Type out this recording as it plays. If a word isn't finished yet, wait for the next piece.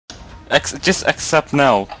Just accept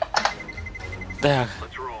now. There.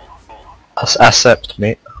 Accept,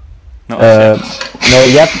 mate. No, no,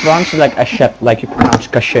 you have to pronounce it like accept, like you pronounce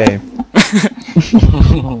cachet.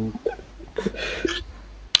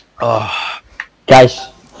 Oh. Guys,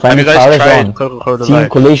 friendly fire is on. Coca-Cola Team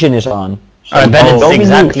Light? collision is on. So I bet don't it's be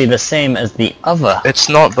exactly moved. the same as the other. It's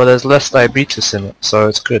not, but there's less diabetes in it, so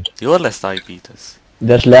it's good. you're less diabetes.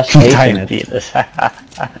 There's less hate in it. Diabetes.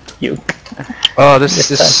 Youk. Oh,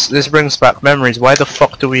 this brings back memories. Why the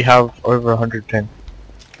fuck do we have over 100 ping?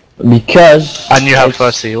 Because... And you have it's-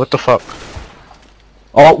 Percy, what the fuck?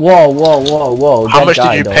 Oh, whoa. How that much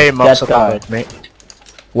guy, did you though. pay Mark That guy. Zuckerberg, mate?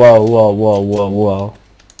 Whoa.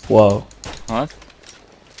 What?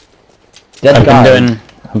 That I've guy.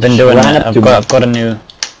 been doing ran it. up I've to got a new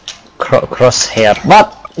crosshair.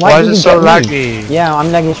 What? Why did is it you so get me? laggy? Yeah,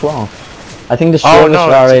 I'm lagging as well. I think the Oh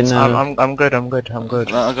servers no, are in... I'm good.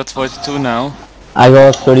 I got 42 now. I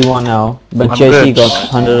got 31 now, but I'm JC good. got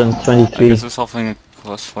I 123. guess we're solving a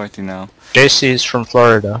plus 40 now. JC is from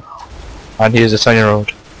Florida, and he is a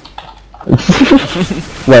 10-year-old.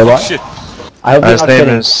 Wait, what? Shit. I hope you're His not name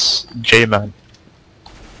kidding. is J-Man.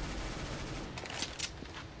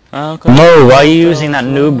 Okay. Mo, why are you using that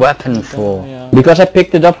noob weapon for? Yeah. Because I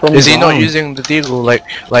picked it up from Is the he not ground. using the deagle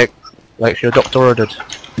like your doctor ordered?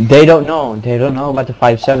 They don't know. They don't know about the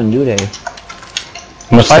 5.7, do they?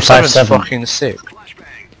 What's the 5.7 is 5.7? fucking sick.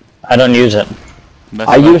 I don't use it. Best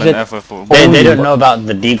I use weapon it- ever for They don't know about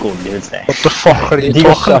the deagle, dude. They. What the fuck are you Deagle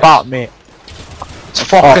talking sucks. about, mate? It's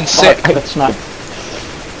fucking sick. Fuck, that's not...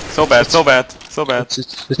 So bad.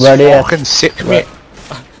 It's Where they at? fucking sick, mate.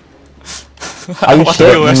 Are you What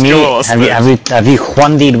sick? the worst Me, goal was this? have you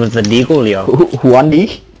Juandi'd with the deagle, yo?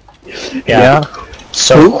 Huandi? Yeah.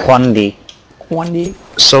 So Juandi. Huandi?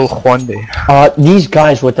 So Juande. These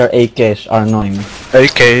guys with their AKs are annoying me.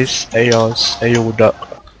 AKs, ARs, AO duck.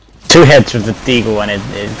 2 hits with the deagle and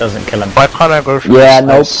it doesn't kill him. Why can't I go for Yeah, this?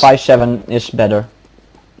 no, Nice. 5.7 is better.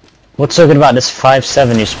 What's so good about this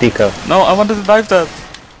 5.7 you speak of? No, I wanted to dive that.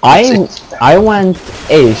 I went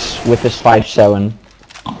ace with this 5.7.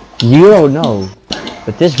 You don't know.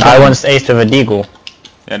 But this I guy... once aced with a deagle.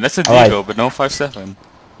 Yeah, that's a Alright. Deagle, but no 5.7.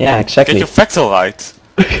 Yeah, Get exactly. your facts alright.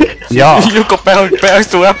 Yeah. You compare pears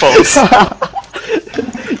to apples.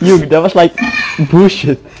 You, that was like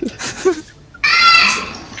bullshit.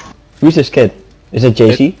 Who's this kid? Is it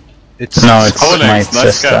JC? It's No, it's Pholanx, my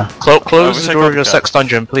nice sister. guy. I close wish the I door got of your that. sex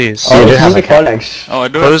dungeon, please. You do it's have the a cat. Pholanx. Oh, I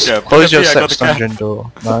do Close have a cap. close your Luckily, I got sex a cap. dungeon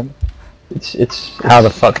door, man. It's... How the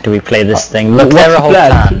fuck do we play this thing? What's Look, they're the a whole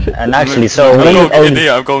plan? plan. And actually, so I'm we going in own...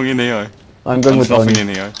 here, I'm going in here. I'm going I'm with snuffing Oni.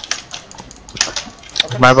 in here.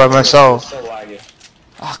 Am I by myself?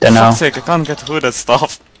 Oh, for Dunno. fuck's sake, I can't get through that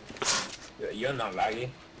stuff. You're not laggy.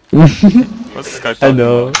 What's this guy I talking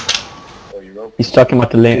know. about? Oh, you wrote. He's talking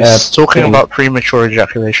about the link. He's talking about premature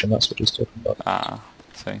ejaculation, that's what he's talking about. Ah,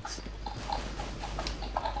 thanks.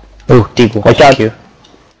 Oh, deagle. Watch Thank out. you.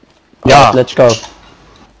 Yeah. Let's go.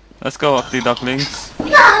 Let's go, ugly ducklings.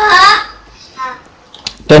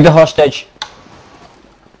 Take the hostage.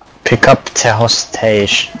 Pick up the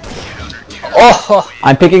hostage. Oh!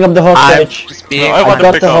 I'm picking up the hostage. No, I I want to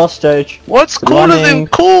got pick the up. hostage. What's cooler Running. than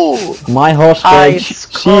cool? My hostage.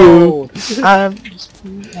 See you.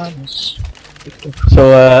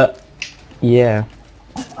 So, yeah.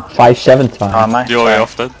 5.7 time. my You're way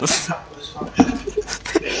off that.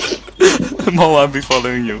 Mo, I'll be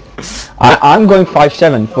following you. I'm going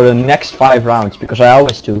 5.7 for the next 5 rounds because I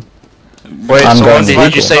always do. Wait, I'm so going Andy, to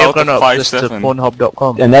did you say you're out of gonna up this to 5.7.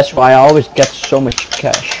 Pornhub.com? And that's why I always get so much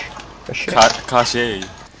cash. Cache.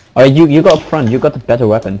 Alright, you go up front. You got the better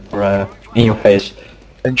weapon for in your face.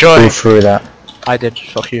 Enjoy! Go through that. I did,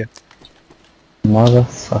 fuck you.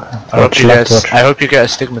 Motherfucker. I hope you get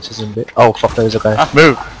astigmatism, bit. Oh fuck, there's a guy.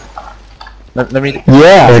 Move! Let me... There's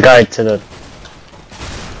Yeah. a guy to the...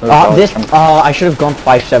 I should have gone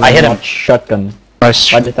 5.7. I hit him. not shotgun.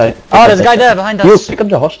 Nice. Why did I? Oh, there's a guy there behind You us. pick up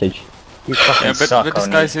the hostage. You fucking Yeah, but suck, this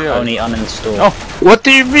Oni. guy's here. Only uninstall. Oh. What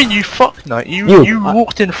do you mean, you fucknut? You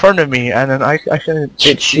walked in front of me and then I couldn't...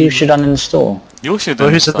 Bitch, you should uninstall. You should Well,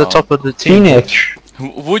 who's at the install. top of the team? Phoenix.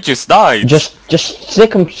 Who just died? Just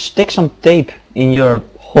stick some tape in your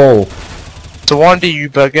hole. So Wandy, you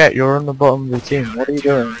baguette, you're on the bottom of the team. What are you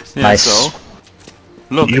doing? Yeah, Nice. so.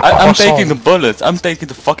 Look, You I'm croissant. taking the bullets. I'm taking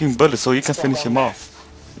the fucking bullets so you can finish him off.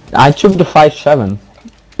 I took the 5.7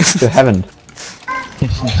 to heaven.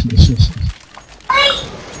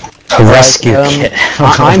 A rescue Right, kit.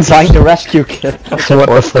 I'm buying the rescue kit. What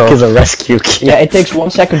the fuck is a rescue kit? Yeah, it takes 1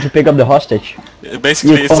 second to pick up the hostage.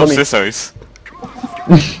 Basically, You it's follow some me. scissors.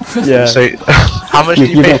 Yeah. So, how much You-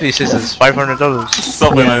 did you you pay don't- for these scissors? $500?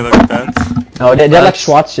 Something like that. No, they're like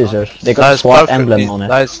SWAT scissors. They got a SWAT emblem on it.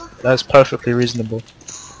 That's perfectly reasonable.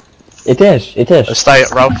 It is. It's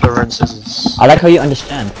like Ralph Lauren scissors. I like how you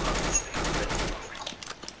understand.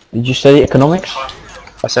 Did you study economics?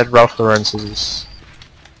 I said Ralph Lauren scissors.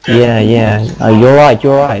 Yeah. You're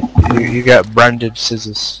right. You get branded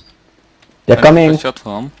scissors. They're coming. Shot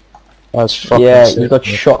from. That's fucking Yeah, sick, you got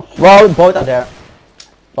mate. shot. Whoa, both are there.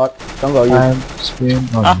 Fuck, don't go, you. I'm just being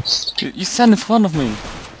honest. You stand in front of me.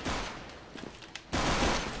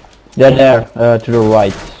 They're there, to the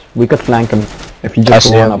right. We could flank them if you I just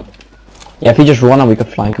see run him. up. Yeah, if you just run up, we could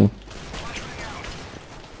flank them.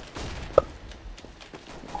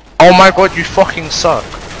 Oh my god, you fucking suck.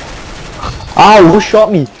 Ow, who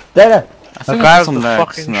shot me? There. I The think guy I got with some the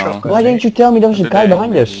lags fucking now. shotgun. Why didn't you tell me there was a Did guy I?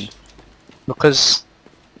 behind us? Maybe. Because...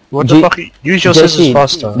 What G- the fuck? Use your scissors Jesse,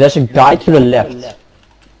 faster. there's a guy to the left.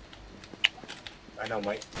 I know,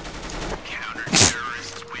 Mike.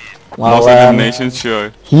 Most elimination,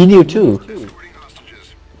 sure. he knew too.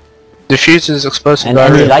 Diffuse is explosive And he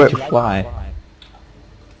diarrhea liked to equipped. fly.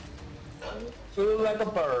 Flew like a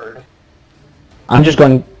bird. I'm just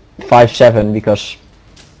going 5-7 because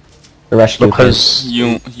the rescue Because...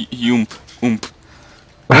 Yoump.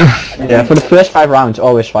 yeah, for the first 5 rounds,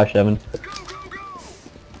 always 5-7.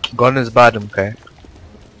 Gun is bad, okay?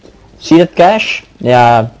 See that cash?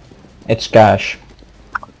 Yeah, it's cash.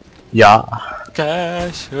 Yeah.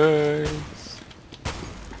 Cash hurts.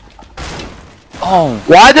 Oh,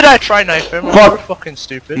 Why did I try knife him? I'm Fuck. so fucking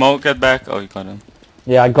stupid. Mo, get back. Oh, you got him.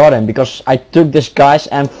 Yeah, I got him because I took this guy's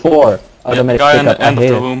M4 Yeah, automatic guy on pickup. the I end of hate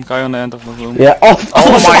the it. room. Guy on the end of the room. Yeah. Oh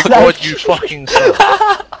my Flash. god, you fucking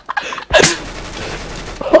suck.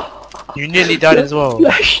 You nearly died as well.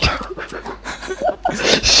 Flashed.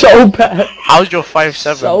 So bad. How's your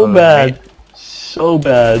 5-7? So brother, bad. mate? So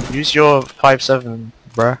bad. Use your 5-7,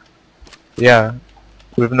 bruh. Yeah.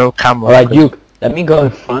 With no camera. Alright, 'cause Youk, let me go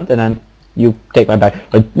in front and then you take my back.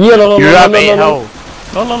 Yeah, no, You have 8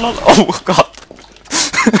 health. No. Oh god.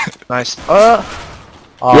 Nice.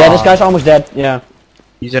 Yeah, this guy's almost dead. Yeah.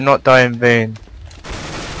 You did not die in vain.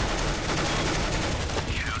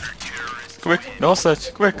 Quick, no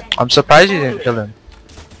such. Quick. I'm surprised you didn't kill him.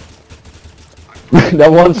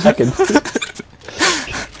 That 1 second.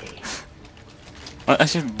 I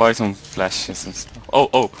should buy some flashes and stuff.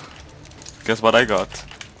 Oh. Guess what I got?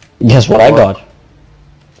 Guess what I got?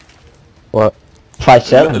 What?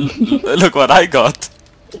 5-7. Look what I got.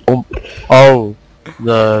 Oh.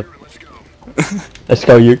 The Let's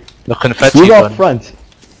go, Youk. confetti You go gun. up front.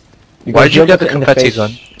 Why'd you You're get the in confetti face.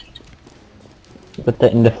 gun? But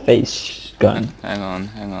the in the face gun. Hang on.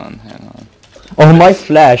 Oh, my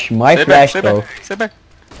flash, Stay flash back, though. stay back.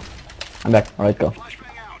 I'm back. Alright, go.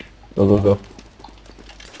 Go.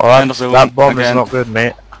 Alright, End of the that room bomb is again. not good,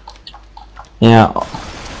 mate. Yeah.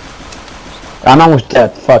 I'm almost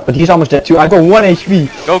dead. Fuck, but he's almost dead too. I got 1 HP.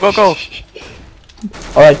 Go.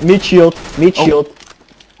 Alright, mid shield.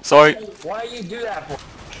 Sorry. Why you do that for?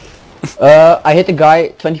 I hit the guy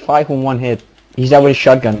 25 on 1 hit. He's there with a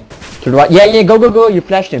shotgun. To the right. Yeah, go. You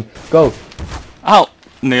flashed him. Go. Ow.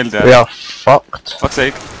 Nailed that. We are fucked. Fuck's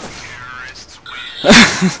sake.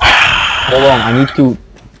 Hold on, I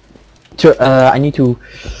need to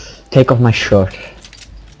take off my shirt.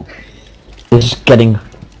 This is getting...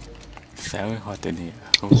 Very hot in here.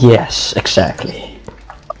 Yes, exactly.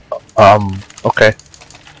 Okay.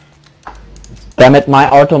 Damn it, my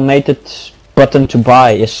automated button to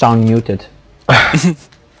buy is sound muted.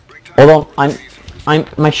 Hold on,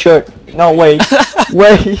 my shirt. No, wait.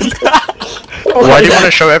 Wait. Why do you want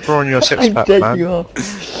to show everyone your I'm 6-pack, taking man? you off.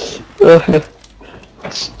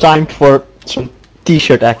 It's time for some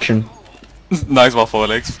t-shirt action. Nice one,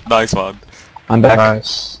 Pholanx. Nice one. I'm back.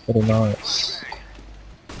 Nice. Very nice.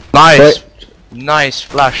 Nice! Nice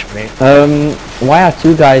flash, mate. Why are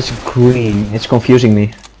 2 guys green? It's confusing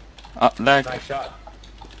me. Lag. Nice shot.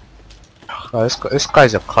 Oh, this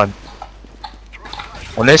guy's a cunt.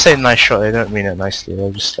 When they say nice shot, they don't mean it nicely.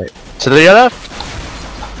 They're just like... To the left?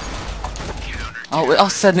 Oh, wait, I'll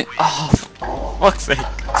send it. Oh, fuck's sake. Go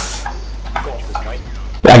off this, Mike.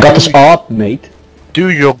 I got this up, mate. Do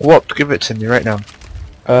your guap, give it to me right now.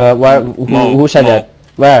 Who said Mo. that?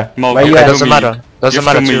 Where? Mo, Where give you it at? to Doesn't me. matter. Doesn't Give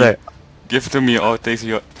matter, to too me. late. Give it to me or take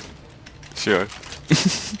your... Sure.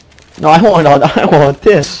 No, I want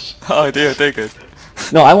this. Oh dear, take it.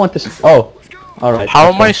 No, I want this. Oh, alright.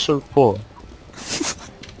 How am I so poor?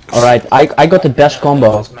 Alright, I got the best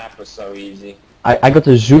combo. This map was so easy. I got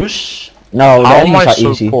the Zeus. No, the How am enemies I are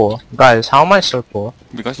so easy. poor? Guys, how am I so poor?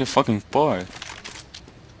 Because you're fucking poor.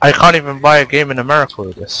 I can't even buy a game in America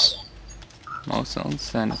with this. No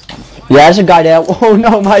sounds anything. Yeah, there's a guy there. Oh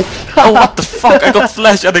no, my. Oh, what the fuck? I got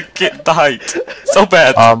flash and the kid died. So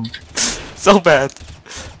bad. So bad.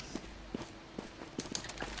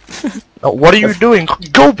 What are you doing?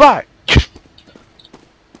 Go back!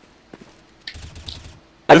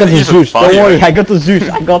 I got the Even Zeus. Don't fire. worry, I got the Zeus.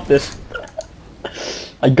 I got this.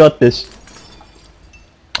 I got this.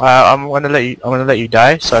 I'm gonna let you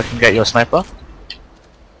die so I can get your sniper.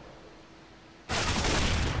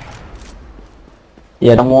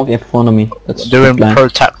 Yeah, don't walk in front of me. That's Doing the plan. pro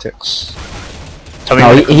tactics. Tell me No,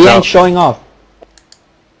 when he it comes ain't out. showing off.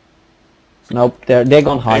 Nope, they're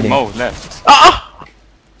gone Hey, hiding. Mo, left.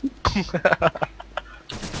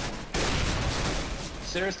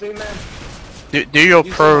 Seriously, man? Do your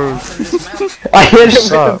You pro. so awesome this map? I hit him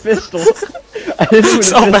Suck. with a pistol. I hit him with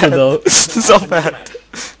So a pistol bad. though. So bad.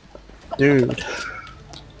 Dude.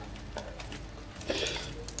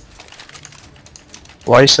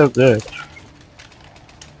 Why are you so good?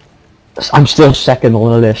 I'm still second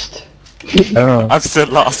on the list. Oh. I'm still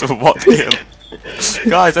last with 1 kill.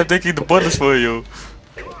 Guys, I'm taking the bullets for you.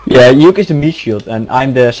 Yeah, Youk is the meat shield and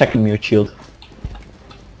I'm the second meat shield.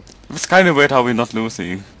 It's kind of weird how we're not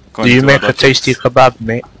losing. Do you make a tasty kebab,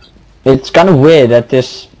 mate? It's kind of weird that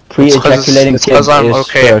this pre-ejaculating It's kid because I'm is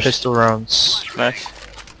okay at first. pistol rounds. Flash.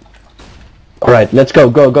 Alright, let's go,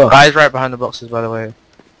 go, go. Guys right behind the boxes, by the way.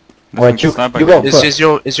 Alright, you Sniper go guy. Is first.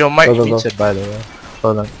 your mic Go, go, go. muted, by the way?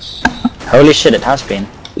 Pholanx. Holy shit, it has been.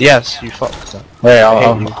 Yes, you fucked that. Wait, I hate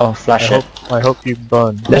I'll you. I'll flash it. I hope you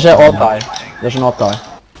burn. There's an alt guy. There's an alt guy.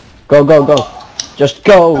 Go, go, go. Just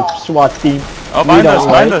go, SWAT team. Oh, behind We us, don't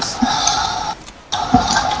behind wait. us.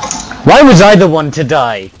 Why was I the one to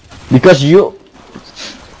die? Because you...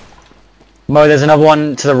 Mo, there's another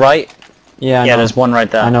one to the right. Yeah, I Yeah, know. there's one right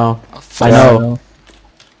there. I know. Oh, I fuck. know.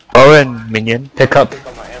 Owen, minion. Pick up. Pick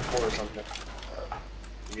up my M4 or something.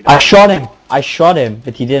 I shot him,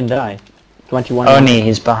 but he didn't die. 21. Oni,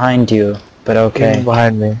 he's behind you, but okay.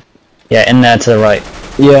 Behind me. Yeah, in there to the right.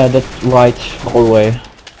 Yeah, that's right, hallway.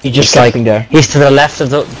 He's just Just like camping there. he's to the left of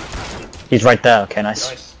the. He's right there. Okay, nice.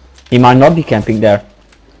 Nice. He might not be camping there.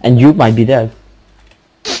 And you might be dead.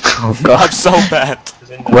 Oh I'm god. so bad. He's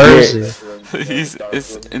in Where the- is he? He's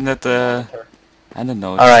is in that I don't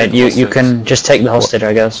know. All right, it's you hostage. can just take the hostage,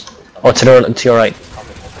 I guess, or to your right.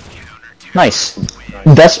 Nice.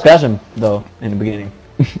 That's spasm, though, in the beginning.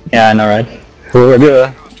 Yeah, I know, right?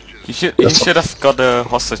 You should have got a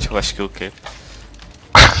hostage rescue kit.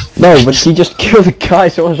 No, but he just killed the guy,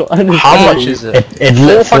 so I was How much is it? It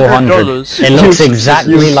looks $400. 400. It looks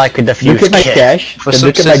exactly like a Look defused at my kit. cash, For then some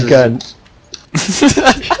look at my scissors. gun.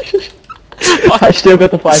 I still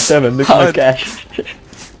got the 5.7, look at my How- cash.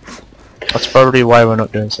 That's probably why we're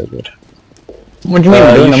not doing so good. What do you mean?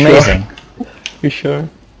 We're doing you sure? amazing. You sure?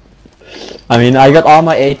 I mean, I got all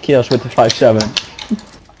my 8 kills with the 5.7.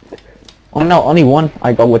 Oh no, only one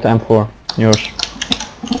I got with the M4. Yours.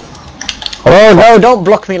 Oh no! Don't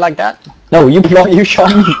block me like that. No, you shot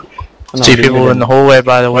me. Oh, no, See you people didn't. in the hallway,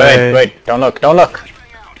 by the way. Wait! Don't look! Don't look!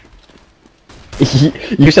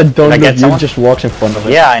 You said don't Did I look, get you someone? just walks in front of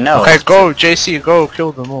it. Yeah, I know. Okay, go, JC, go,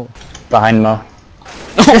 kill them all. Behind Mo.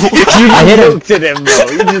 I hit him. at him, bro.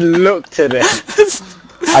 You just looked at him.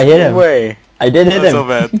 I hit him. Way. I did hit That's him. so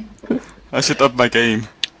bad. I should up my game.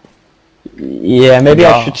 Yeah, maybe I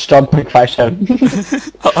Yeah. should stop with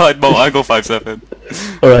 5.7. Alright, Mo, I go 5-7.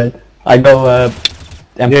 Alright. I go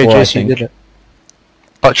M4 Yeah, I JC think. did it.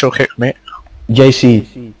 Butt your kick, mate.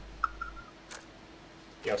 JC.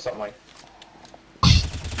 Yo, something like.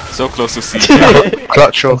 So close to C.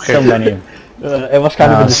 Clutch your So kick. many. It was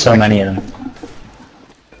kind of a So distraction. many of them.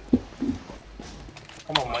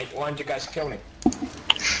 Come on, Mike. Why didn't you guys kill me?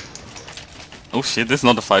 Oh shit, this is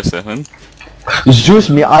not a 5-7. Zeus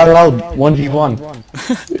me allowed 1v1.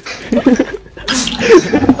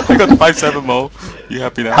 I got 5-7, Mo. You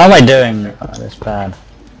happy now? How am I doing? Oh, that's bad.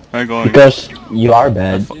 I'm going. Because you are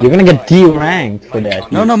bad. You're gonna get D-ranked for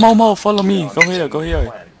that. No, Mo, follow me. Go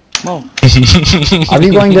here. Mo. Are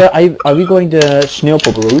we going the snail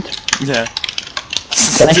pop route? Yeah.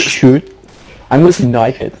 Can I shoot? I'm going to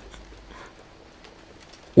knife it.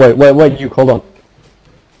 Wait, you hold on.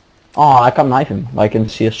 Oh, I can't knife him. I can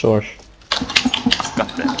see a source.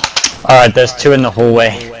 Alright, there's two in the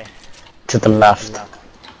hallway. To the left.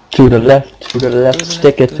 To the left,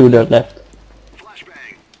 stick it to the left.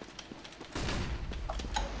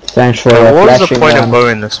 Thanks for What was the flashing. point of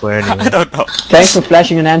going this way anyway? I don't know. Thanks for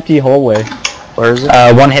flashing an empty hallway. Where is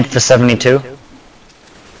it? One hit for 72.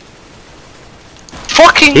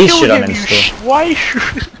 Fucking He kill should him, have you been still.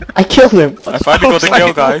 I killed him. I finally got the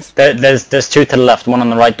kill, guys. There's two to the left. One on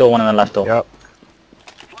the right door, one on the left door. Yep.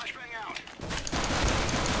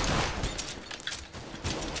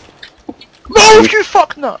 Move, you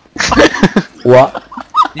fuck nut! What?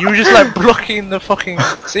 You were just like blocking the fucking...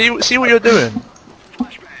 See what you're doing?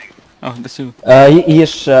 Oh, that's you. He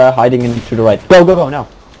is hiding into the right. Go, go, go, now.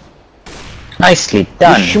 Nicely You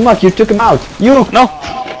done. schmuck, you took him out. You! No!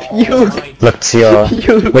 You! Look to your...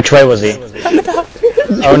 You! Which way was he?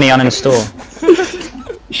 Only uninstall.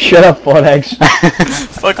 Shut up, Pholanx.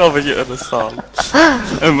 Fuck over you in the stall.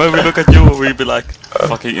 And when we look at you, we be like,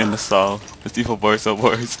 fucking in the stall. It's even worse and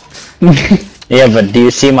worse. Yeah, but do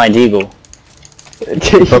you see my deagle?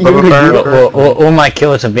 All my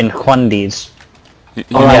kills have been Huandis. You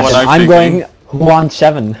know Alright, what then I'm thinking? going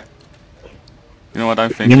 1-7. You know what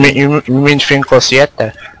I'm thinking? You mean cinco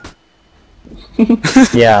siete?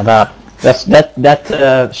 Yeah, that.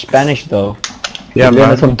 That's Spanish though. Yeah, You learned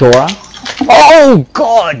man. it from Torah. Oh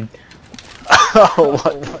god! Oh,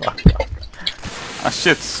 what the fuck? Ah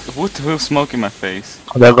shit, who's smoking my face?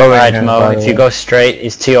 They're going Right, here, Mo, by if the you way. go straight,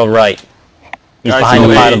 he's to your right. He's Guys, behind go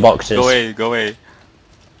the pile away. of boxes. Go away, go away.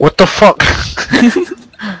 What the fuck?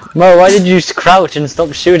 Mo, why did you crouch and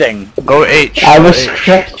stop shooting? Go H. I go was H.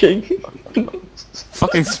 scratching.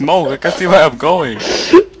 Fucking smoke, I can see where I'm going.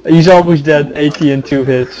 He's almost dead. 80 and 2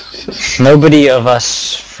 hits. Nobody of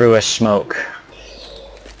us threw a smoke.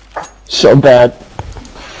 So bad.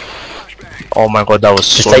 Oh my god, that was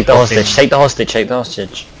Just so take the fucking- hostage, take the hostage, take the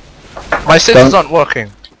hostage. My scissors aren't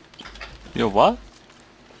working. Yo, what?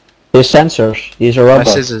 His sensors. He's a My robot.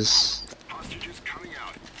 scissors.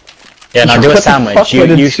 Yeah, now do What a the sandwich. fuck You with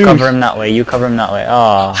you the shoes? cover him that way, you cover him that way.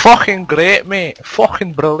 Ah. Fucking great, mate.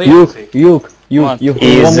 Fucking brilliant. Youk, What? you have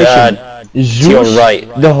He's one mission. to your Zeus,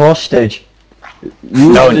 right. the hostage.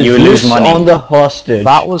 No, you lose Zeus money. on the hostage.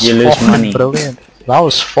 That was You lose fucking money. brilliant. That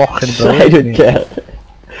was fucking I brilliant. don't care.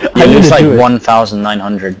 You I lose didn't like do it.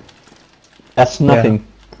 1,900. That's nothing.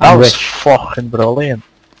 That I'm was rich. fucking brilliant.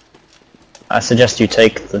 I suggest you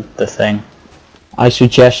take the thing. I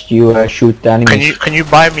suggest you shoot the enemies. Can you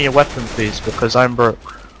buy me a weapon, please? Because I'm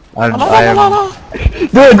broke. And I am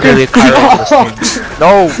Dude, really carrying this thing.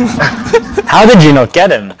 No! How did you not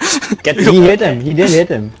get him? Get he hit him. He did hit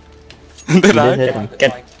him. Did He I? did hit him.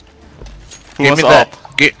 Get Who Give was me that. up?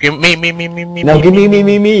 Give me. No, give me.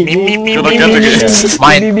 Me. You're not getting it.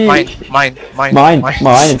 Mine. Mine.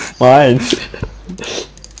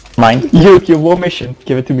 mine. You one mission.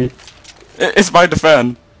 Give it to me. It's by the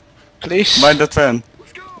fan. Please. Mind that fan.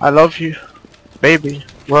 I love you. Baby.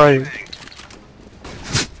 Where are you?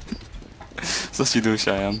 Zoals je doet,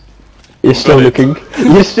 Cheyenne. You're still Got it. looking.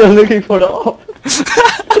 You're still looking for the op.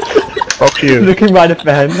 Fuck you. Looking by the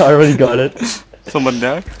fan. I already got it. Someone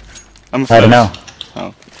there? I'm a I don't know.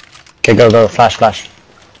 Oh. Okay, go, flash.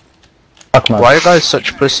 Fuck man. Why are you guys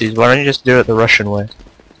such pussies? Why don't you just do it the Russian way?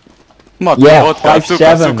 Mat, Yeah, vodka,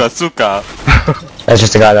 5-7. suka. There's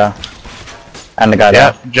just a guy there. And the guy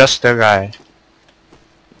Yeah, there. just a guy.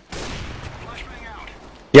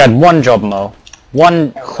 You had one job, Mo.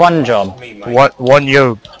 One job. Me, Mike. One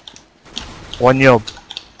yob. One yob.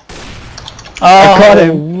 Oh, caught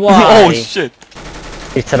him. Why? Oh shit.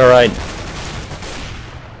 He's to the right.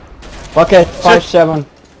 Fuck it. 5-7.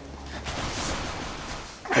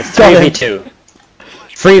 It's Got him. 3v2.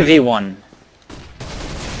 3v1.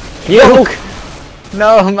 Youk!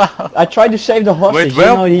 No, Mo. I tried to save the hostage. Wait, you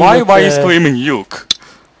know, where? he Why looked, are you screaming Youk?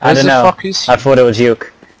 I Where don't the know. fuck is he? I thought it was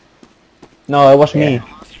Youk. No, it was me.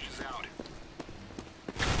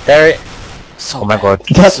 There it... Oh my god.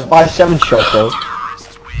 That's 5-7 shot though.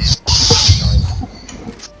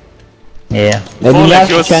 Yeah. Maybe Pholanx, he has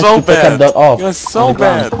you're a chance so to pick up bad. that off. You're so on the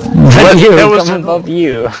ground. bad. But you, there was come a- above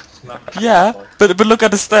you. Yeah, but look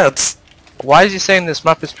at the stats. Why is he saying this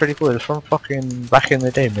map is pretty cool? It's from fucking back in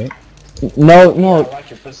the day, mate. No, I no. like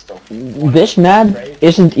your pistol. This map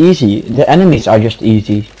isn't easy. The enemies are just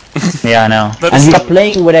easy. Yeah, I know. That And is we are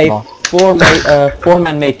playing with a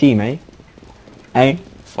four-man made team, eh? Eh?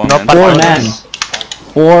 four Not man.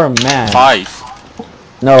 Four Four man. man. 4 man.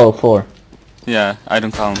 5. No, 4. Yeah, I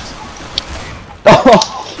don't count.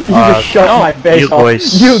 Oh, you just shot no, my face you off.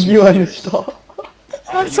 boys. You understand?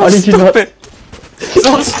 I'm so How did you not- stupid.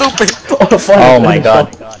 So stupid. Oh my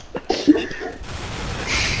god.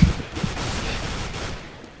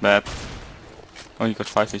 Bad. Oh, you got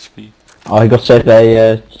 5 HP. Oh, I got saved by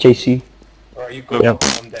JC. Or are you good? Yep.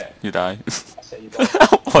 I'm dead. You die. I say you die.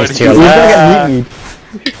 Why It's did your you? We're left. gonna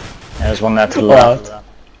get meat. There's one there to the Wow. left.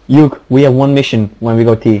 Youk, we have one mission when we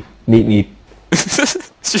go T. Meet.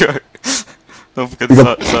 Sure. Don't forget We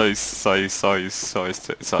got- sorry.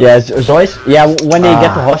 Yeah, Zois. Yeah, when they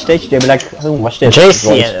get the hostage, they'll be like, "Who was this?"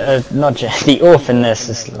 JC, Zois. not JC, the orphan this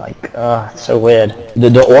is like, so weird.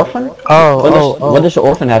 The orphan? Oh, What does the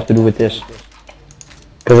orphan have to do with this?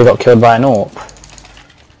 Because we got killed by an orp.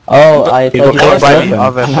 Oh, I He thought got you killed were by an the orphan.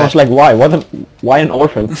 other And I was thing. like, why an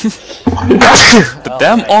orphan? The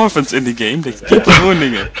damn orphans in the game, they keep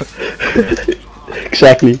ruining it.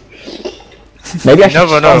 Exactly. Maybe I You should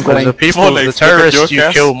never know, stop because the going. people, Pholanx, the look at terrorists your you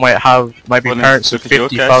cash. kill might be Pholanx, parents of look at your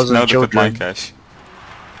cash, 50,000 now look at my children. cash.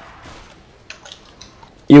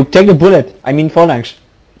 You take the bullet. I mean Pholanx.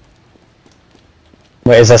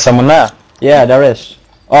 Wait, is there someone there? Yeah, there is.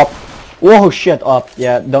 Up. Whoa, shit, up.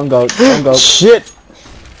 Yeah, don't go. Don't go. Shit!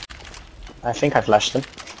 I think I flashed him.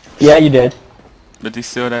 Yeah, you did. But he's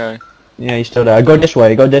still there. Yeah, he's still there. Go this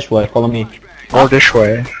way. Go this way. Follow me. Go this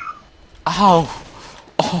way. Ow!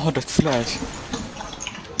 Oh, that flash.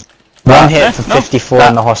 One hit for no. 54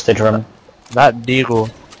 in the hostage room. That deagle.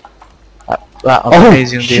 That Oh,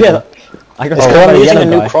 amazing shit. deagle. I got It's shot because by I'm a using a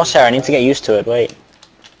yellow new guy. crosshair, I need to get used to it, wait.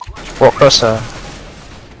 What crosshair?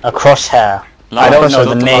 A crosshair. I Live, don't know shut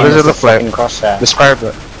the up. name What does of it the look like? fucking crosshair. Describe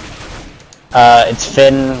it. It's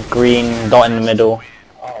thin, green, dot in the middle.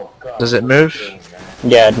 Oh god. Does it move?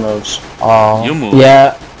 Yeah, it moves. Oh. You move.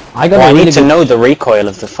 Yeah, I got Well, I a really need to good... know the recoil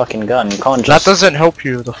of the fucking gun, you can't That just... doesn't help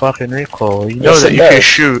you with the fucking recoil. You know Yes, that it if you does.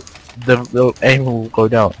 shoot, the aim will go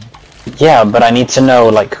down. Yeah, but I need to know,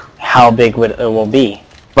 like, how big it will be.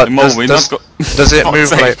 But Mo, does, we're does, not go- does it Fuck's move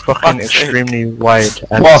sake, like fucking fuck's sake. extremely wide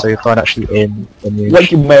and Fuck. so you can't actually aim when you What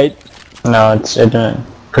you made? No, it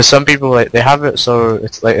Because some people like they have it so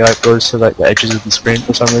it's like it like goes to like the edges of the screen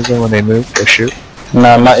for some reason when they move or shoot.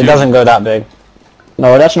 no, it doesn't go that big.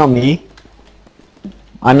 No, that's not me.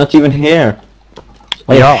 I'm not even here.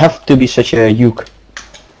 I Yeah. have to be such a Youk.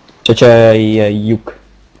 Such a Youk.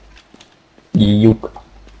 Youk.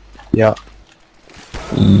 Yeah.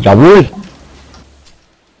 Jawohl.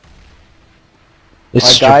 It's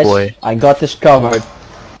Alright, your guys, boy. I got this covered.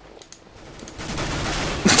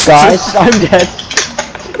 Guys, I'm dead.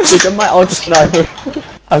 Look at my auto sniper.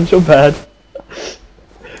 I'm so bad.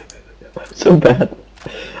 So bad.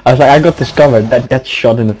 I was like, I got this covered. That gets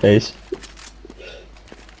shot in the face.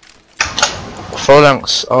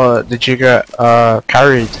 Pholanx, did you get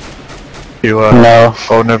carried to No.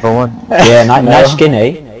 gold number 1? Yeah, No. nice skin,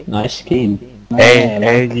 eh? Nice skin.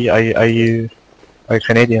 Hey, are you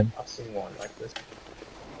Canadian? I've seen one like this.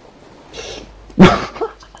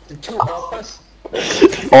 The two help us?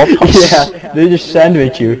 Yeah, they just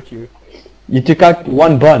sandwich you. You took out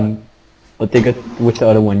one bun, but they got with the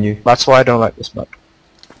other one you. That's why I don't like this map.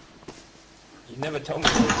 You never told me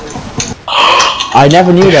that. I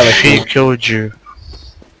never knew that was She true. killed you.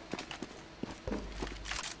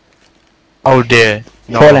 Oh dear.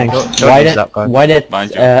 No, Phalanx, don't why use did that gun. why did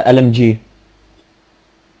Mind you. LMG?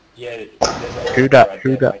 Yeah, there's a Who that? right Who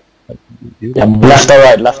there, that? like, Yeah, Left or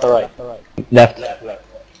right, left or right. left. left.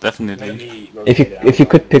 Definitely. Maybe If you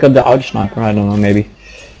could pick up the auto sniper, I don't know, maybe.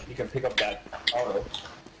 you can pick up that auto.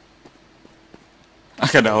 I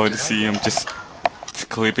can already see him just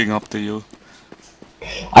creeping up to you.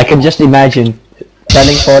 I can just imagine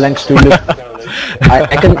telling Phalanx to look. Gonna live.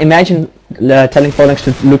 I can imagine telling Phalanx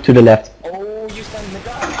to look to the left. Oh, you stand in the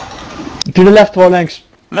gap. To the left, Phalanx.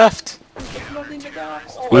 Left! Not in the gap.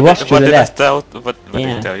 Oh, We was to what the did I left. tell? What did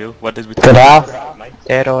Yeah. I tell you? What did we Good tell half. crap, mate.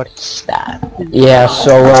 Terrorist. Yeah.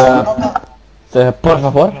 So por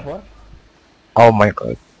favor, Oh my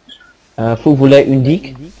god. vous voulez une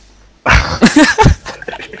dick?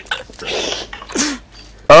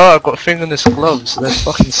 Oh, I've got fingerless gloves. They're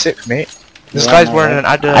fucking sick, mate. This Yeah, guy's man. wearing an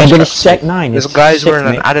Adidas I got a tracksuit. Sec 9. This it's guy's sick, wearing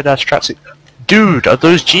an mate. Adidas tracksuit. Dude, are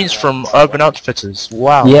those jeans from Urban Outfitters?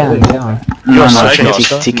 Wow. Yeah, yeah. You're I such a got?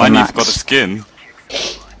 hipster. Money's Max. got a skin.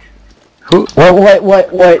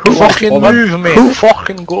 Wait. Who fucking Hold on. move, mate? Who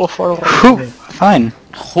fucking go for it? Whew, fine.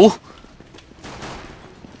 Oh!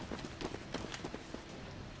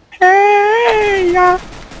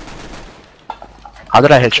 How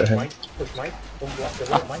did I headshot him? Mike, push Mike. Don't block the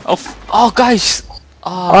road, Mike. Oh, oh guys!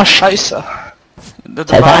 Oh, scheiße. That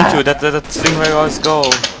behind you, that thing where you always go.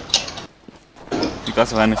 You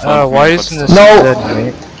guys ran in front of me, Why but isn't this No. dead,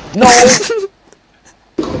 mate? No!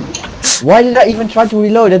 Why did I even try to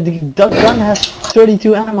reload it? The gun has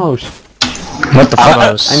 32 ammos. What the fuck?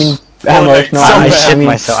 Ammos. I mean, Oh, ammos, like, no, so I bad. mean,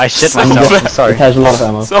 I shit I mean, myself, I'm sorry. It has a lot of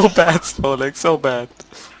ammo. so bad, Pholanx, so bad.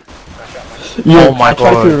 Oh my I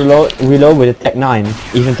tried god. to reload with a Tech 9,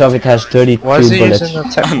 even though it has 32 Why is he bullets. using the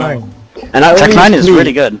Tech 9? And I Tech only 9 used is three.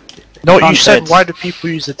 really good. No, you Can't say said it's- why do people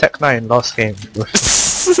use the Tech 9 last game?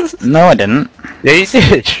 No, I didn't. Yeah, you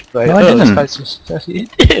did. Like, No, I this didn't. guy's just- you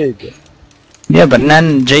did. Yeah, but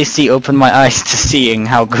then JC opened my eyes to seeing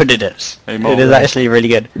how good it is. Hey, Mo, It is actually really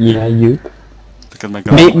good. Yeah, you. look at my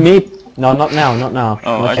gun. Me. No, not now, not now.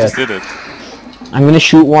 Oh, not I yet. just did it. I'm gonna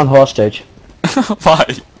shoot one hostage. Why?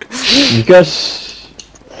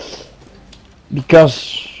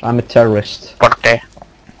 Because I'm a terrorist. ¿Por qué?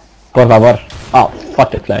 Por favor. Oh,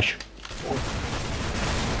 fuck the flash.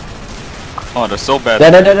 Oh, they're so bad.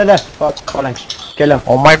 There. Fuck, Pholanx. Kill him.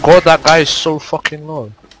 Oh my god, that guy is so fucking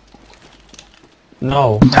low.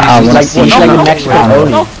 No. I wanna see He's you. like No, the next no, round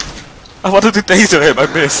only. no. I wanted to taser him, I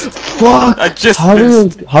missed. Fuck! I just How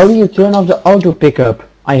missed. do you turn off the auto pickup?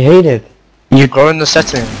 I hate it. You go in the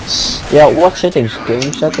settings. Yeah, what settings?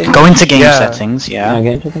 Game settings? Go into game Yeah. settings, Yeah, yeah.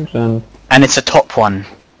 game settings and... And it's a top one.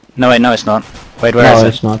 No wait, no it's not. Wait, where no, is it?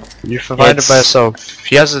 it's not. You provide it It's- by yourself.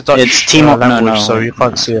 He has a Dutch it's team up- no, language, no. so you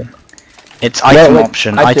can't see it. It's Yeah, item wait,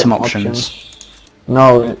 option, item options.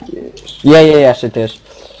 No, yes it is.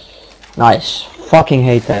 Nice. Fucking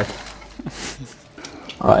hate that.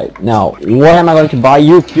 Alright, now, what am I going to buy?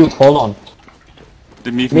 Youk, hold on.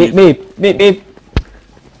 The meat. Meep.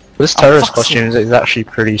 This terrorist fuck's costume is actually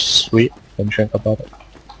pretty sweet when you think about it.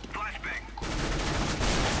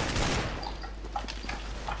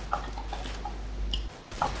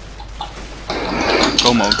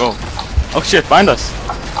 Go, Mo, go. Oh shit, find us.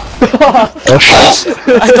 Oh shit.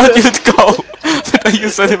 I thought you'd go. But then you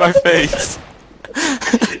said in my face.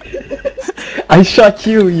 I shot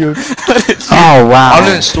you, Youk. Oh wow.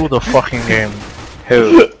 Uninstall the fucking game.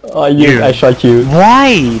 Who? Oh, Youk, I shot you.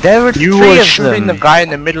 Why? There were You three were of shooting the them. guy in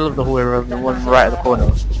the middle of the hallway, the one right at the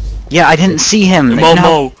corner. Yeah, I didn't see him. Mo, You know-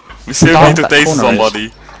 Mo. We still How need to that taste corner is.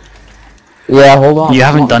 somebody. Yeah, hold on. You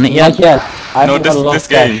haven't done it yet? Not yet. I No, haven't got a lot this of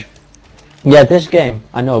cash. game. Yeah, this game.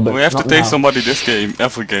 I know, but We have to not taste now. somebody this game,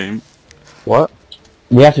 every game. What?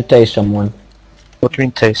 We have to taste someone. What do you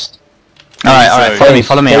mean taste? Alright,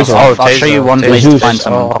 follow me. Taser. I'll show you one place to find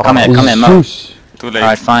someone. Come here, Mo. Zeus. Too late.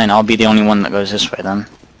 Alright, fine. I'll be the only one that goes this way then.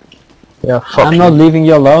 Yeah, fuck I'm you. not leaving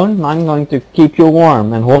you alone. I'm going to keep you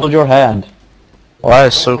warm and hold your hand. Why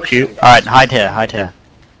is so cute? Alright, hide here, hide here.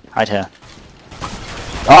 Hide here.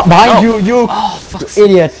 Oh, behind No. you, Oh, fuck. you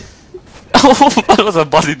idiot. What was our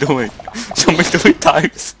body doing? Jumping 3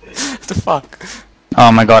 times. What the fuck?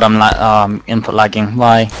 Oh my god, I'm input lagging.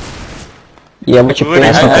 Why? Yeah, what you Really,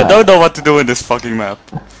 playing? I don't know what to do in this fucking map.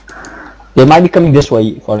 They might be coming this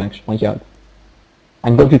way, Pholanx. Watch out.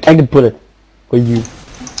 I'm going to take the bullet for you.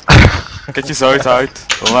 Get your swords out.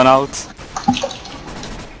 Run out.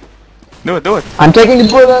 Do it. I'm taking the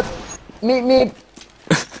bullet. Meep.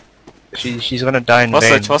 She's gonna die in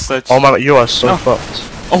vain. Hostage. Oh my god, you are so No. fucked.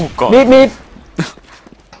 Oh god. Meep.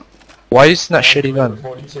 Why isn't that shitty gun?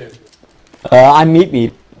 42. I'm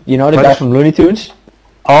Meep. You know the What? guy from Looney Tunes?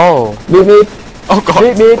 Oh, Meep. Oh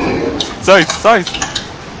god. Meep. Sorry.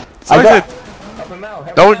 I got- it. Help him out.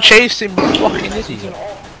 Help don't chase him, you fucking idiot.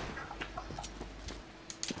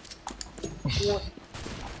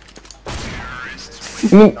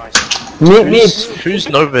 Meep. Whose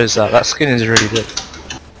Nova is that? That skin is really good.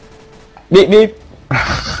 Meep.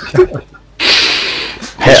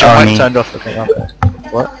 Has Hit your on mic me. turned off? Okay, okay.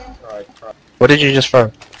 What? What did you just throw?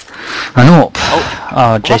 An AWP.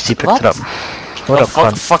 Oh, JC picked it up. What a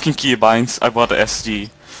Fuck cunt. fucking keybinds. I bought the SG.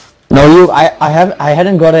 No, I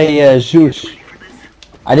hadn't got a Zeus.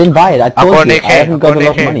 I didn't buy it. I I told got an you. AK, I haven't got a lot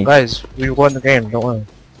of AK. money. Guys, we won the game, don't worry.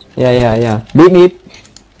 Yeah. Meep.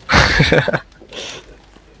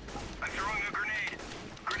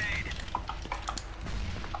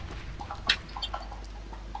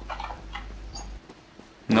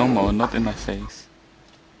 No more, not in my face.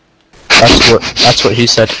 That's what he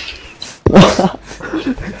said.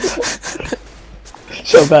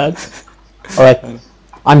 So bad. Alright.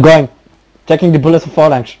 I'm going. Taking the bullet for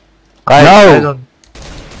Phalanx. Guys, No! guys,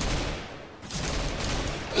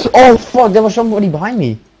 Oh fuck, there was somebody behind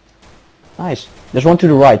me. Nice. There's one to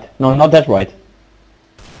the right. No, not that right.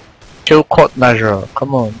 kill Quad Measure,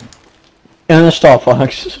 come on. In a star,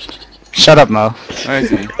 Phalanx. Shut up, Mo. Where is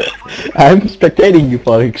he? I'm spectating you,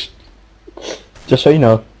 Phalanx. Just so you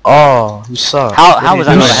know. Oh, you suck. How was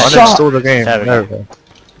that not a headshot? Uninstall the game. There we There go. we go.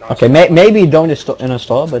 Okay, maybe don't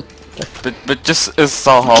install, but But just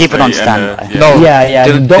install halfway Keep it on and, standby. yeah. No, Yeah,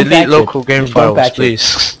 del- don't patch delete it. local game Just don't files, patch it. please.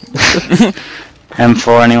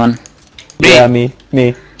 M4 anyone? yeah, me.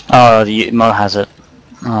 Oh, Mo has it.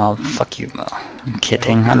 Oh, fuck you, Mo. I'm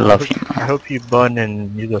kidding. I love you, I Mo. hope you burn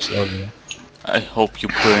in Yugoslavia. I hope you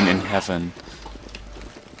burn in heaven.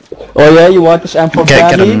 Oh yeah, you want this M4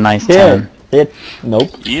 Get a badly? nice Here. tan. Hit.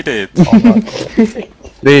 Nope. Eat it.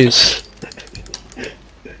 Please.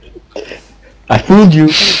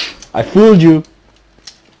 I fooled you.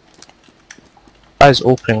 Guys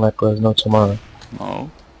opening like there's no tomorrow. No.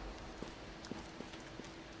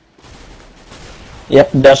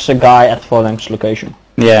 Yep, there's a guy at Phalanx location.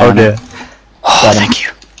 Yeah. I Oh know. dear. Oh, thank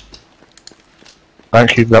you.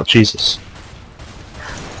 Thank you, Black Jesus.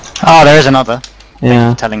 Oh, there is another.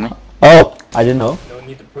 Yeah. Telling me. Oh, I didn't know. No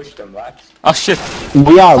need to push them, lads. Oh shit.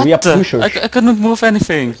 We are What the? pushers. I couldn't move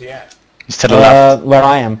anything. Where's he at? He's to the left. Where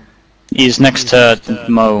I am. He's next to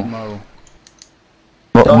Mo. Mo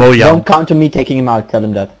Don't Young. count on me taking him out, tell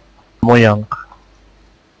him that. Mo Young.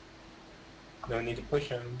 No need to push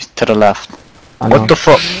him. To the left. I know. What the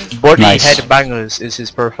fuck? Body Nice. headbangers is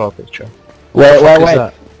his profile picture. Wait, fuck is wait,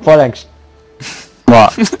 that? Pholanx,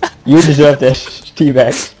 What? you deserve this,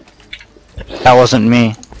 T-Bags. That wasn't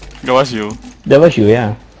me. That was you. That was you,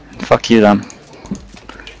 yeah. Fuck you then.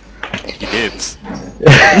 It's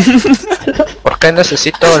 ¿Por qué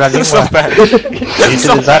necesito la so lengua? bad. You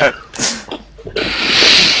so did that.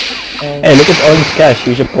 Hey, look at Orange Cash,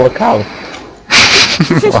 he's a poor cow.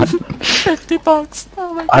 50 bucks.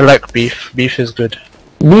 Oh my god. I like beef. Beef is good.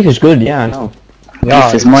 Beef is good, yeah, I know.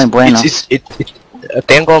 Beef is muy bueno.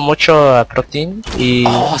 Tengo mucho protein y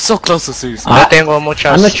Oh, so close to Zeus. no tengo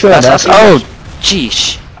muchas I'm not sure grasas. that's- Oh,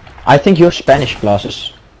 jeez. I think you're Spanish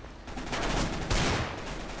glasses.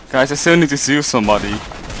 Guys, I still need to Zeus somebody.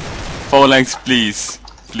 Pholanx, please.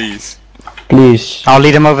 Please. Please. I'll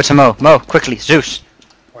lead him over to Mo. Mo, quickly, Zeus.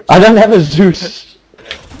 I don't have a Zeus.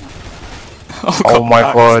 Oh my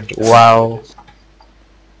god, wow.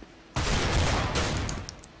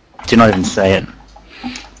 Do not even say it.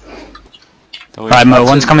 That way- Right, Mo,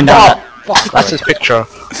 one's coming down. That's his picture.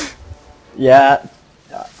 Yeah.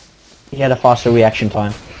 He had a faster reaction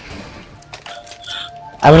time.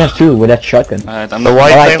 I would have two with that shotgun. Alright, I'm So not.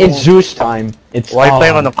 why Alright, playing, it's Zeus time. It's why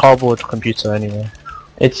playing on a cardboard computer anyway?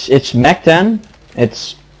 It's Mac 10.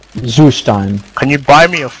 It's Zeus time. Can you buy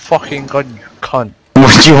me a fucking gun, you cunt?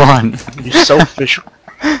 What do you want? You selfish.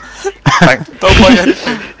 Thank- Don't buy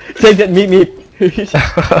anything. Take that, meet me.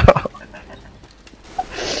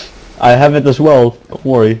 I have it as well. Don't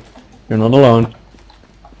worry, you're not alone.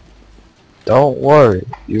 Don't worry,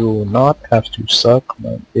 you will not have to suck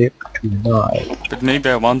my dick tonight. But maybe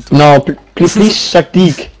I want to. No, please suck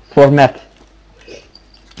dick for Matt.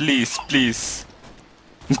 Please, please.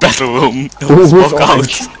 Battle room. Who- Don't who's smoke out.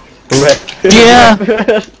 orange? Red. Yeah!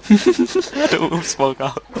 Don't smoke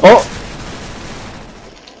out. Oh!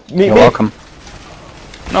 Meet You're me. welcome.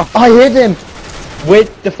 I hit him!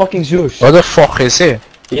 With the fucking Zeus. What the fuck is he?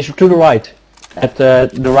 He's to the right. At the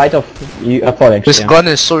right of you, Pholanx. This yeah. gun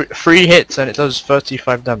is 3 hits and it does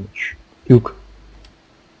 35 damage. Youk.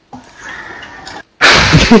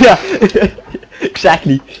 Yeah,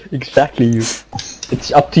 exactly, you.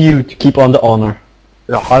 It's up to you to keep on the honor.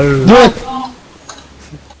 Are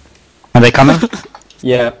they coming?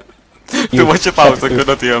 Yeah. Dude, watch your powers. I could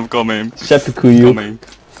not hear him coming. Seppuku, you. Coming.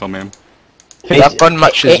 Coming. That gun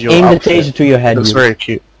matches your aim the outfit. taser to your head. Looks Youk. very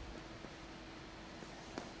cute.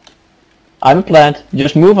 I'm a plant.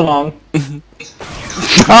 Just move along.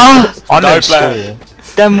 Oh! Honest. plan.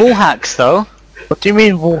 They're wall hacks though. What do you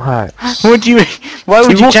mean wall hacks? What do you... Why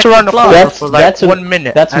would He you walks check around the plant? corner That's- for like that's 1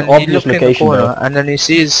 minute that's an and he obvious looks in the location, corner though. and then he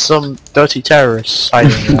sees some dirty terrorists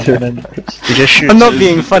hiding there and then he just shoots. I'm not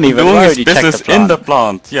being funny, but Doing why his would you check business the in plant? the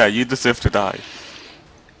plant. Yeah, you deserve to die.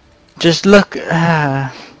 Just look...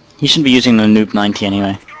 you shouldn't be using the Noob 90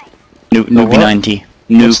 anyway. Noob what? 90.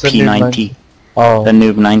 What's the Noob Noob P90. Oh. The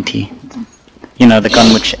Noob 90. You know, the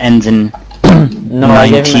gun which ends in... No, I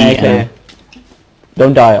gave him 90 an AK.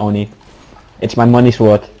 Don't die, Oni. It's my money's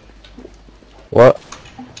worth. What?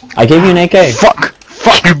 I gave you an AK. Fuck!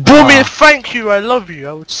 Fuck! You bought me a thank you, I love you.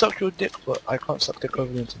 I would suck your dick, but I can't suck dick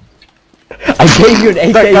over the internet. I gave you an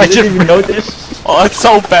AK, That guy you didn't even notice. Oh, it's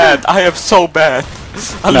so bad. I am so bad.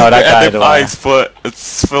 I No, look that guy at the don't eyes for a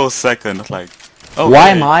full second. Like, okay. Why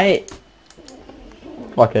am I...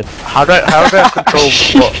 Fuck it. How do I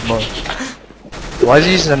control what mode? Why is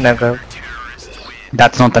he using a negative?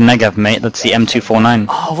 That's not the Negev, mate. That's the M249.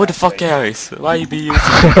 Oh, what the fuck, Harris? Why you be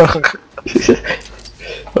using?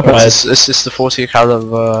 It's just the 40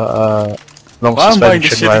 caliber long Why am I buying the suspension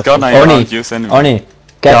shitty rifle. gun I Oni, can't use anyway? Oni,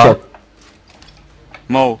 catch Yeah. it.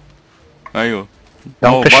 Mo, where are you?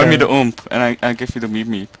 Don't Mo, push buy me him. the oomph and I give you the meep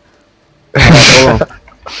meep. Hold on.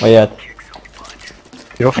 Oh yeah.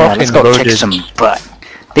 You're Yeah, fucking let's go kick loaded. some butt.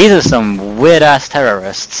 These are some weird-ass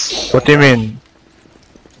terrorists. What do you mean?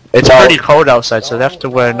 It's Well- pretty cold outside, so they have to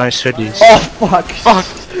wear nice hoodies. Oh fuck! Fuck!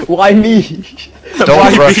 Why me?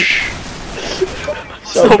 Don't rush.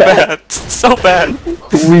 So bad. So bad.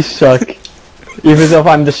 We suck. Even if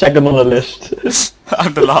I'm the second on the list.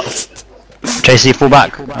 I'm the last. JC, fall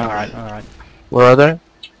back. Alright, alright. Where are they?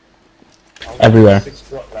 Everywhere. 6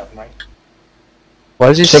 drop left, mate. Why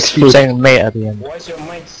does he 6 keep foot. saying mate at the end? Why is your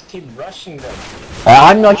mates keep rushing them?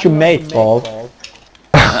 I'm not your mate, Paul.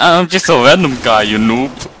 I'm just a random guy, you noob.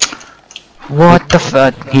 What the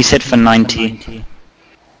fuck? He's hit for 90.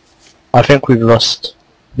 I think we've lost.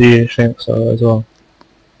 Do you think so as well?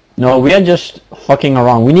 No, we are just fucking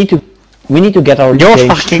around. We need to get our You're game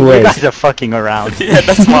fucking. You straight. guys are fucking around. Yeah,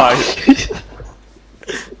 that's why.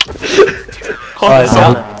 Alright,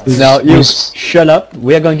 Hold now you shut up.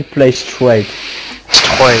 We are going to play straight.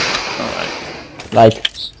 Straight.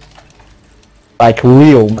 Like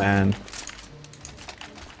real, man.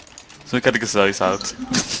 So we gotta get Zoe's out.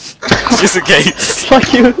 She's a gate.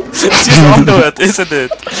 Fuck you. She's under it, isn't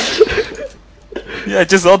it? Yeah,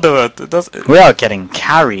 just under it. We are getting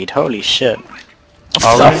carried. Holy shit.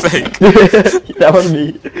 For fuck's sake. That was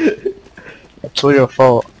me. It's all your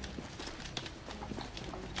fault.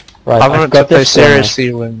 Right, I'm I've going to got play this corner.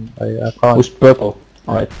 seriously when I can't. Who's purple?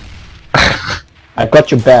 Alright. I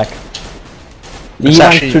got your back. It's He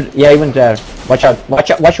actually- went to, yeah, he went there. Watch out,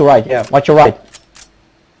 watch your right, yeah, watch your right.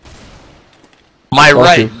 My Got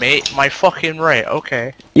right, you. mate. My fucking right.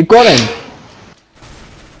 Okay. You got him!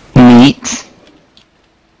 Meat.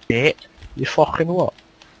 Mate. You fucking what?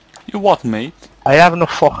 You what, mate? I have no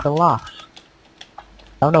fucking laugh.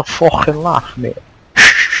 I have no fucking laugh, mate.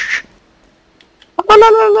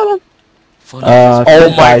 Oh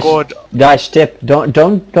my guys, god. Guys, tip, don't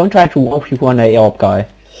try to walk people on a up guy.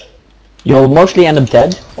 You'll mostly end up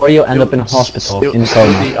dead, or you'll end up in a hospital, in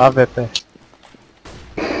coma. The AVP.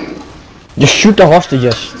 Just shoot the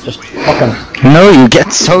hostages, just fuck them. No, you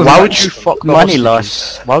get so Why would much you fuck the money hostages?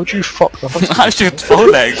 loss. Why would you fuck the hostages? I shoot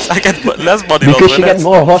Pholanx. I get less money loss Because with you get it.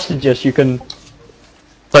 more hostages, you can...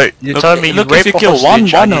 So you're Look- telling me look, you if rape you a kill one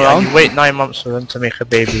hostage and around- you wait 9 months for them to make a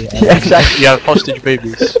baby. And Yeah, exactly. you have hostage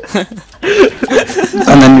babies.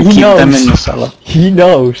 And then you He keep them knows. in the cellar. He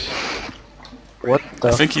knows. What the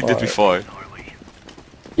I think he did fuck? before.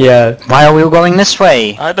 Yeah. Why are we going this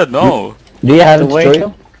way? I don't know. Do you have a The way-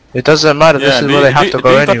 tutorial? It doesn't matter, this is where they have to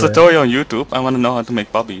go got anyway. tutorial on YouTube. I wanna know how to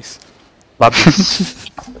make puppies. Puppies.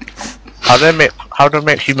 How do they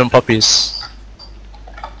make human puppies?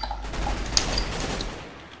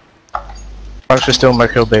 Thanks for stealing my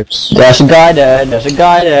kill, babes. There's a guy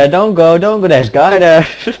there, don't go, there's a guy there.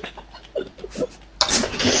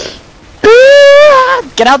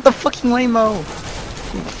 Get out the fucking way, Mo.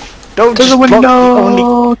 Don't To the just block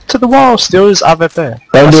window! To the wall! Steal his AVP.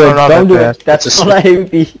 Don't do it, not don't do AVP. it, that's it's a, not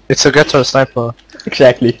AVP. it's a ghetto sniper.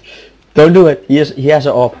 Exactly. Don't do it, he has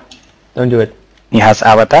an op. Don't do it. He has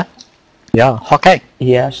AWP. Yeah. Okay.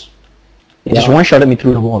 He has. He just one-shotted me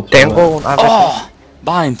through the wall. Tango and AVP. Oh!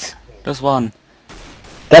 Bind! There's one.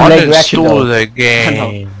 That leg reaction Uninstall though. the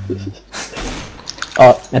game.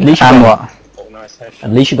 Oh, at least you And got him. what? Oh, nice headshot.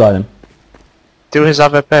 At least you got him. Steal his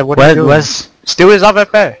AVP. What are you doing? Where's... Steal his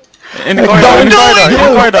AVP. In the corridor, in the corridor, in the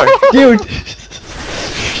corridor. Dude!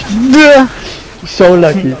 So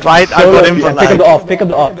lucky. Right, So I got lucky. him for Yeah, pick up lag. the op, pick up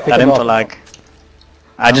the op, pick That up the info op. lag.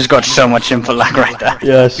 I just got so much info lag right there.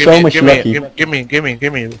 Yeah, so much lucky. Give me.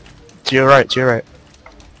 To your right.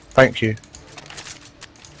 Thank you.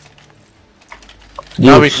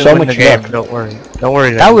 Now we Dude, can so win much the game. luck. Don't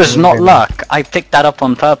worry. That we was can not win the game. luck. I picked that up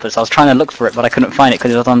on purpose. I was trying to look for it, but I couldn't find it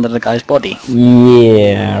because it was under the guy's body.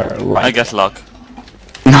 Yeah, I right. guess luck.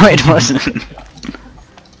 No, it wasn't.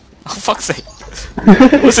 Oh fuck's sake.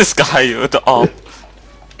 Who's this guy with the op?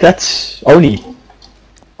 That's Oni.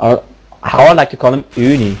 Or how I like to call him,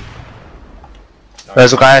 Uni.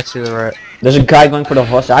 There's a guy to the right. There's a guy going for the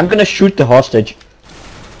hostage. I'm gonna shoot the hostage.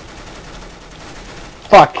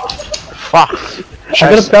 Fuck. Fuck.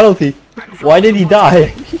 I got a penalty. Why did he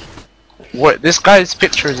die? What? This guy's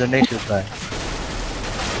picture is a naked guy.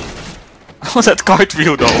 Oh, that card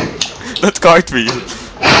view though. That card view.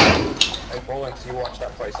 Hey, Pholanx, you watch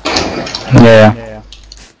that place. Yeah.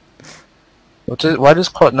 Why does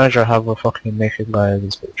Cot Niger have a fucking naked guy in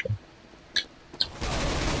his picture?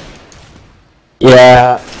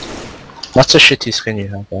 Yeah. That's a shitty skin you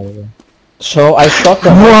have, by the way. So I shot the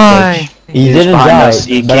Why? hostage. He didn't Behind die. us.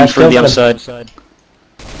 He but I came through the other still side.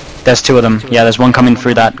 There's two of them. Yeah, there's one coming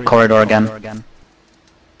through that corridor again.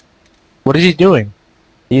 What is he doing?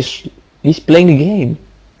 He's playing the game.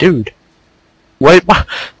 Dude. Wait,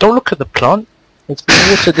 don't look at the plant. It's been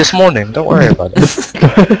watered this morning, don't worry about it.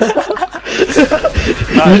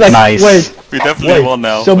 He's like, Nice. wait, We definitely won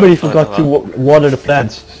now. somebody but, forgot to water the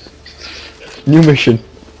plants. New mission.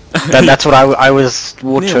 That's what I was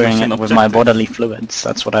watering mission it with my objective. bodily fluids.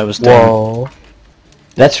 That's what I was doing. Whoa.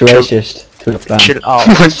 That's racist to the plant. Chill out.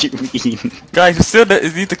 What do you mean? Guys, you still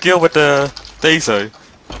need to kill with the taser.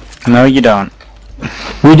 No, you don't.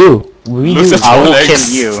 We do. We Looks do. at- I will Pholanx.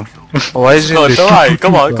 kill you. Why is it No, the it's alright.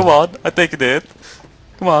 Come on. I take it.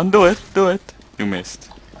 Come on, do it. You missed.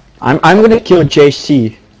 I'm gonna kill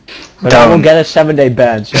JC. But I Don't. won't get a 7-day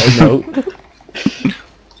ban, so no.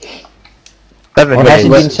 7 Or has it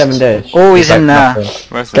days. been 7 days? Oh, he's in Like there. nothing.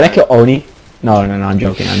 Where's Can I the kill Oni? No, I'm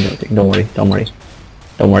joking, Don't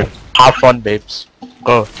worry. Have fun, babes.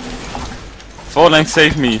 Go. Pholanx,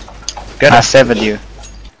 save me. Get I it. severed you.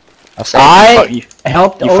 I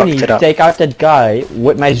helped you Oni fucked it up. take out that guy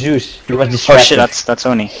with my Zeus. He was Oh distracted. shit, that's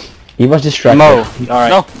Oni. He was distracted. Mo, alright.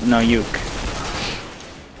 No. No, Youk.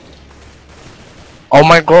 Oh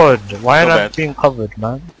my god, why am So I bad. being covered,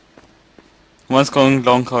 man? One's going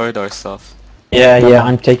long corridor stuff. Yeah,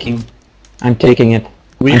 I'm taking it.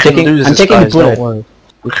 We I'm can taking- lose I'm this, taking the guys, don't bullet. worry.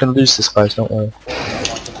 We can lose this, guys, don't worry.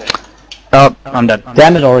 Oh, I'm dead.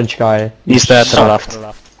 Damn it, orange guy. He's there to the left.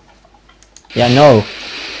 Yeah, no.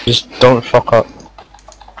 Just don't fuck up.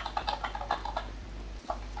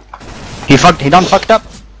 He done fucked up.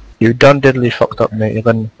 You done diddly fucked up, mate.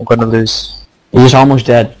 We're gonna lose. He's almost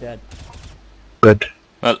dead. Good.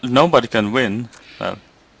 Well, nobody can win. Well,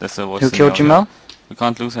 that's the worst Who thing killed you, ever. Mo? We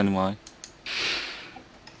can't lose anymore.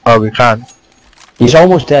 Oh, we can. He's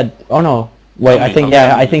almost dead. Oh no. Wait, How I many- think how yeah,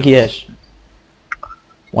 many I think he is.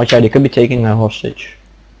 Watch out, he could be taking a hostage.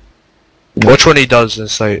 Which one he does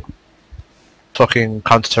is like fucking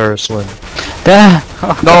counter-terrorist win. There.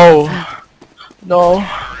 No! No!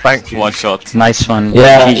 Thank you. One shot. Nice one.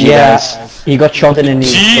 Yeah, GG, yeah. guys. He got shot in the knee,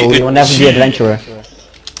 so he will never be Gee. adventurer.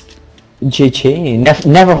 GG.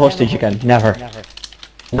 Never hostage again. Never.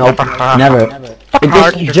 Nope. Never.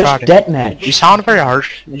 hard It you're is just trying. deathmatch. You sound very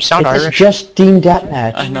harsh. You sound It is Irish. just team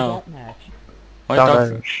deathmatch. I know. Why Sound talk-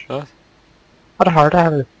 Irish. What? What a hard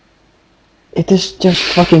have. It is just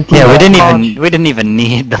fucking team Yeah, we deathmatch. didn't even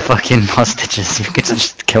need the fucking hostages. We could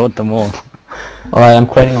just killed them all. Alright, I'm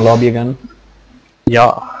creating a lobby again.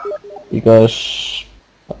 Yeah. Because...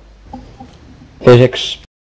 physics.